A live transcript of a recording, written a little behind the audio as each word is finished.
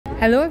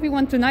Hello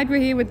everyone, tonight we're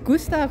here with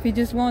Gustav. He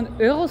just won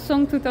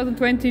Eurosong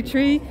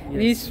 2023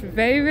 and he's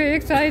very, very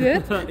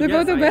excited to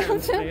go to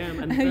Belgium. I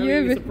am. I'm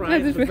very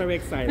surprised, but very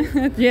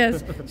excited.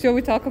 Yes. Shall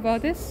we talk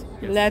about this?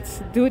 Yes.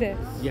 Let's do this.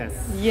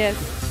 Yes. Yes.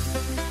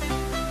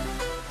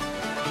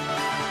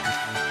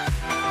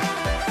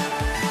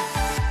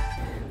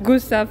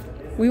 Gustav,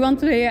 we want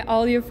to hear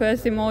all your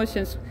first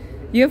emotions.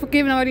 You have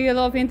given already a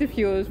lot of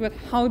interviews, but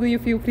how do you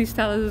feel? Please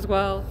tell us as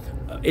well.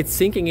 It's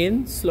sinking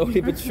in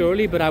slowly but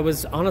surely, but I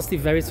was honestly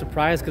very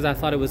surprised because I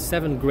thought it was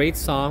 7 great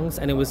songs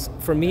and it was,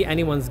 for me,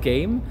 anyone's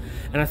game.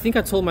 And I think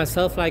I told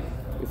myself, like,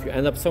 if you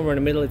end up somewhere in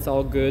the middle, it's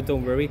all good,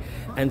 don't worry.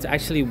 And to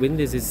actually win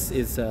this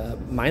is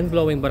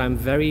mind-blowing, but I'm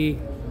very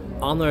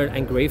honored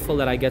and grateful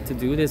that I get to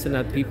do this and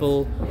that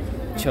people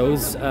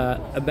chose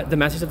the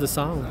message of the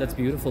song. That's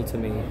beautiful to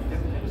me.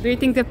 Do you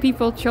think that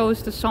people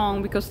chose the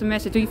song because the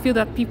message? Do you feel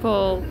that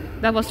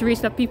that was the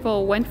reason that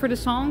people went for the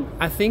song?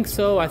 I think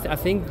so. I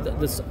think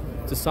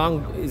the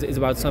song is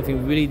about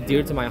something really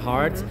dear to my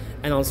heart,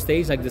 and on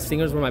stage, like, the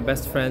singers were my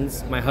best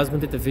friends. My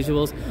husband did the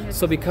visuals,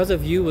 so Because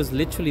of You was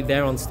literally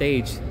there on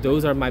stage.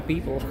 Those are my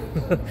people,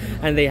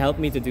 and they helped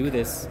me to do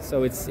this.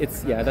 So it's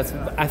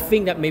I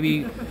think that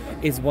maybe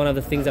is one of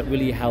the things that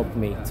really helped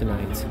me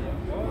tonight.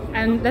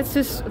 And let's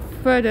just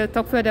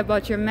talk further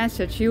about your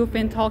message. You've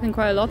been talking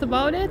quite a lot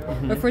about it,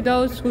 but for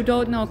those who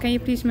don't know, can you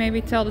please maybe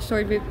tell the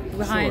story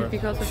behind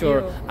Because of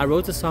You? I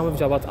wrote a song with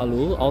Jawad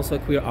Alul, also a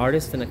queer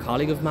artist and a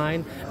colleague of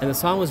mine, and the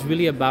song was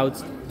really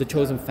about the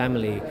chosen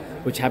family,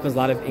 which happens a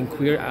lot in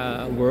queer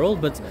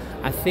world, but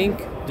I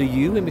think the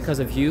you and Because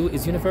of You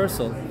is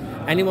universal.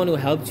 Anyone who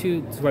helped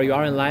you to where you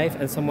are in life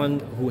and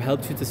someone who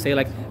helped you to say,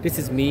 like, this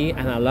is me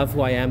and I love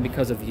who I am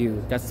because of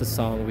you. That's the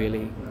song,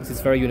 really. It's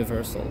very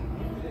universal.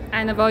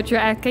 And about your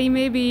act, can you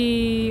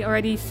maybe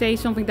already say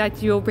something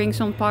that you'll bring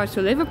some parts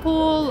to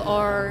Liverpool,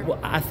 or? Well,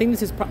 I think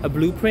this is a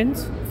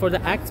blueprint for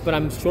the act, but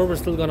I'm sure we're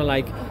still gonna,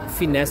 like,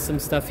 finesse some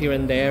stuff here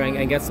and there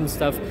and get some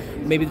stuff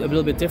maybe a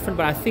little bit different.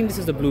 But I think this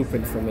is the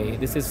blueprint for me.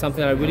 This is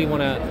something that I really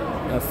want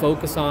to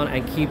focus on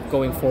and keep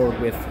going forward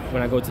with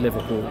when I go to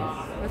Liverpool.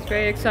 That's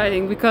very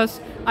exciting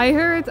because I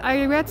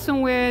read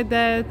somewhere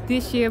that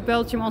this year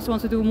Belgium also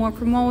wants to do more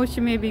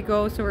promotion, maybe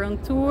go somewhere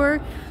on tour.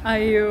 Are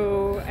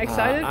you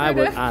excited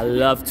for that? I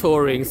love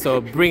touring,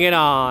 so bring it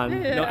on.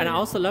 Yeah. No, and I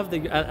also love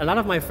a lot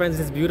of my friends,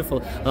 it's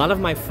beautiful. A lot of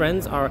my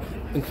friends are,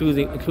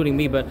 including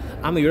me, but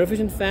I'm a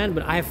Eurovision fan,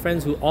 but I have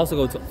friends who also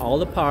go to all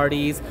the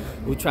parties,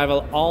 who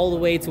travel all the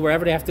way to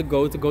wherever they have to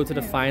go to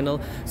the final.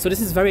 So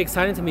this is very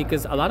exciting to me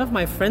because a lot of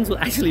my friends will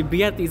actually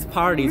be at these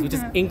parties, which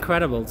is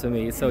incredible to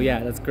me. So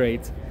yeah, that's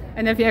great.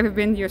 And have you ever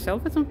been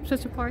yourself at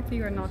such a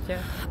party or not yet?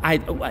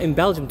 In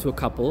Belgium to a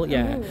couple,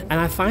 yeah. Ooh. And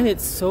I find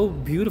it so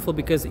beautiful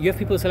because you have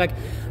people who say, like,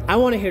 I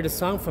want to hear the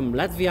song from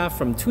Latvia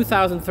from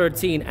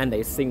 2013, and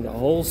they sing the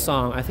whole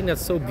song. I think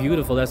that's so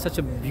beautiful. There's such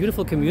a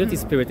beautiful community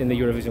spirit in the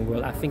Eurovision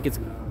world. I think it's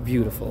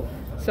beautiful.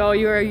 So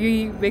you're a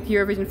really big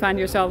Eurovision fan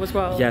yourself as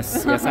well?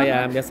 Yes, I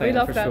am. Yes, I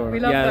am for sure. We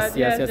love that.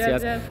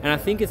 Yes. And I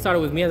think it started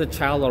with me as a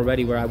child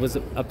already, where I was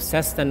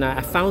obsessed, and I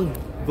found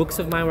books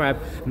of mine where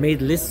I've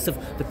made lists of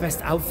the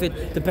best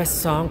outfit, the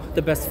best song,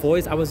 the best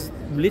voice. I was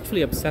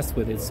literally obsessed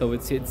with it. So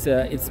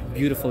it's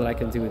beautiful that I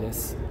can do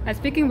this. And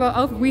speaking about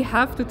outfit, we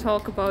have to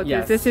talk about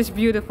this. This is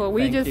beautiful.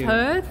 We just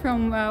heard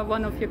from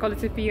one of your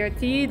colleagues at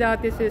PRT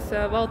that this is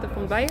Walter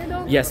van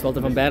Beirendonck. Yes,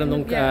 Walter van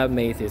Beirendonck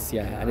made this,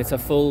 and it's a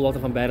full Walter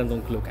van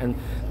Beirendonck look. And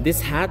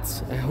this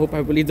hat, I hope I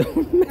really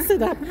don't mess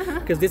it up,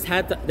 because this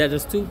hat,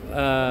 there's 2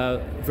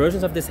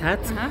 versions of this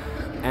hat.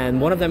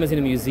 And one of them is in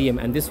a museum,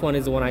 and this one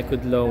is the one I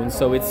could loan.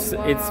 So it's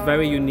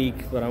very unique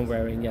what I'm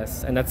wearing,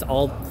 yes. And that's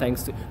all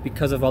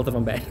because of Walter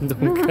van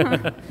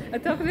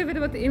Beirendonck. Talk a little bit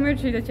about the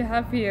imagery that you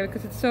have here,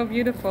 because it's so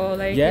beautiful.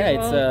 Like,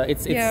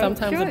 it's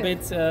sometimes a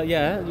bit,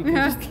 you can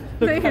just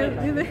look at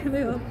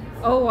it.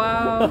 Oh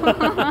wow!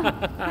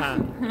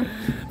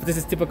 But this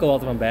is typical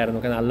Walter van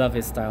Beirendonck, and I love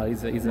his style.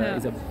 He's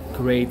a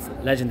great,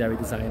 legendary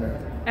designer.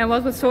 And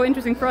what was so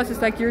interesting for us is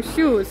like your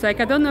shoes.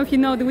 Like, I don't know if you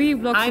know the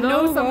Weblocks. I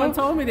know someone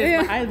told me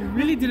this, but I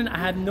really didn't. I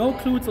had no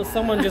clue till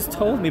someone just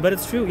told me. But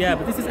it's true, yeah.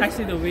 But this is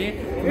actually the way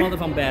from Walter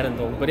van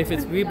Beirendonck. But if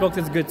it's Weblocks,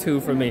 it's good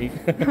too for me.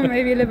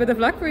 Maybe a little bit of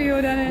luck for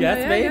you then.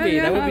 Yes, maybe.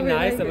 That would be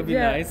nice. That would be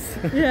nice.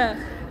 Yeah.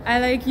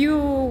 And like, you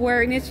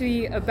were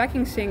initially a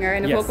backing singer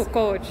and a vocal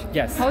coach.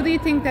 Yes. How do you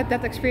think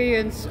that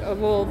experience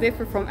will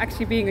differ from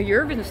actually being a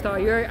Eurovision star?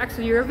 You're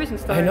actually a Eurovision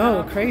star. I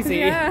know, now. Crazy.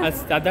 Yeah.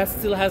 That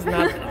still has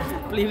not.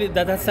 Believe it,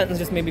 that sentence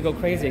just made me go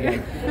crazy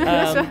again.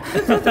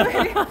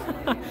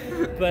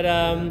 But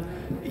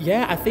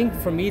yeah, I think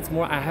for me it's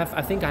more.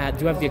 I think I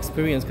do have the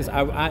experience because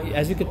I,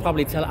 as you could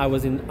probably tell, I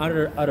was in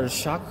utter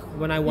shock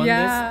when I won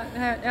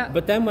this.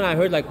 But then when I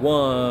heard like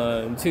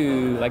 1,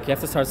 2, like you have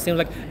to start singing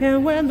like,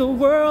 and when the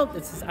world.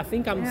 I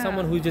think I'm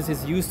someone who just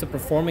is used to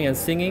performing and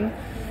singing,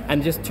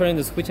 and just turning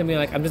the switch and being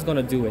like, I'm just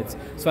gonna do it.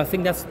 So I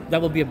think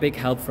that will be a big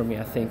help for me.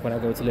 I think when I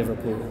go to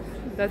Liverpool.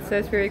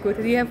 That's very good.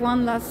 Do you have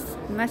one last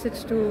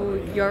message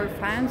to your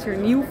fans, your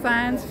new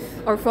fans,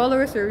 or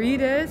followers, or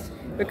readers?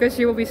 because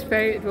it will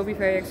be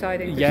very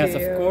exciting. Yes,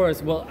 of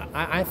course. Well,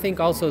 I think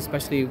also,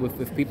 especially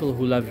with people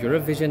who love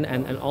Eurovision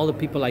and all the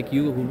people like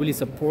you who really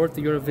support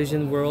the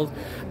Eurovision world,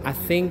 I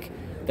think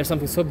there's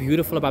something so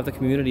beautiful about the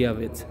community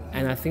of it.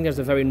 And I think there's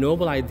a very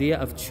noble idea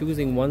of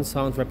choosing one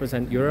song to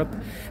represent Europe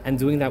and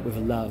doing that with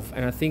love.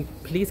 And I think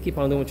please keep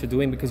on doing what you're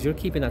doing because you're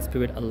keeping that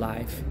spirit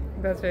alive.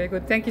 That's very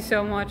good. Thank you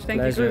so much.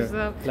 Thank Pleasure. you,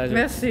 Gustav. Pleasure.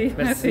 Merci.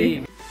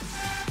 Merci.